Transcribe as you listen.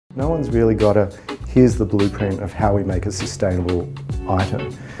No one's really got here's the blueprint of how we make a sustainable item.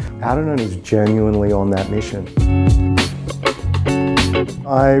 Outerknown is genuinely on that mission.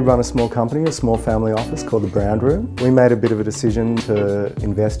 I run a small company, a small family office called The Brand Room. We made a bit of a decision to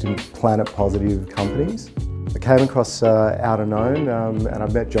invest in planet positive companies. I came across Outerknown and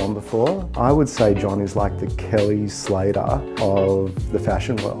I've met John before. I would say John is like the Kelly Slater of the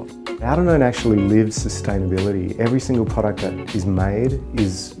fashion world. Outerknown actually lives sustainability. Every single product that is made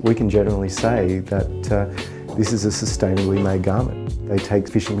we can generally say that this is a sustainably made garment. They take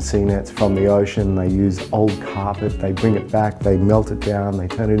fishing sea nets from the ocean, they use old carpet, they bring it back, they melt it down, they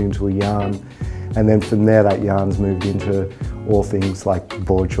turn it into a yarn, and then from there that yarn's moved into all things like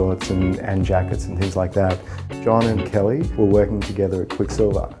board shorts and jackets and things like that. John and Kelly were working together at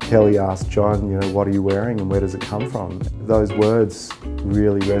Quicksilver. Kelly asked John, what are you wearing and where does it come from? Those words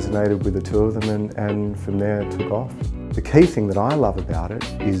really resonated with the two of them and from there it took off. The key thing that I love about it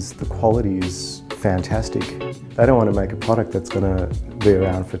is the quality is fantastic. They don't want to make a product that's going to be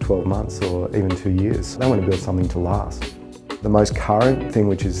around for 12 months or even 2 years. They want to build something to last. The most current thing,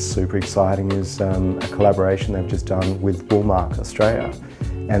 which is super exciting, is a collaboration they've just done with Woolmark Australia,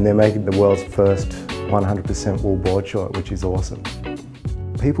 and they're making the world's first 100% wool board short, which is awesome.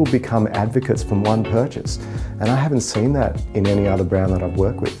 People become advocates from one purchase, and I haven't seen that in any other brand that I've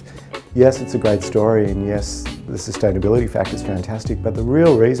worked with. Yes, it's a great story, and yes, the sustainability factor is fantastic, but the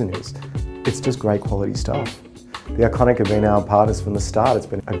real reason is it's just great quality stuff. The Iconic have been our partners from the start. It's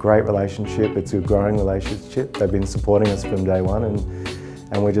been a great relationship, it's a growing relationship. They've been supporting us from day one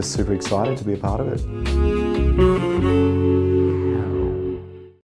and we're just super excited to be a part of it.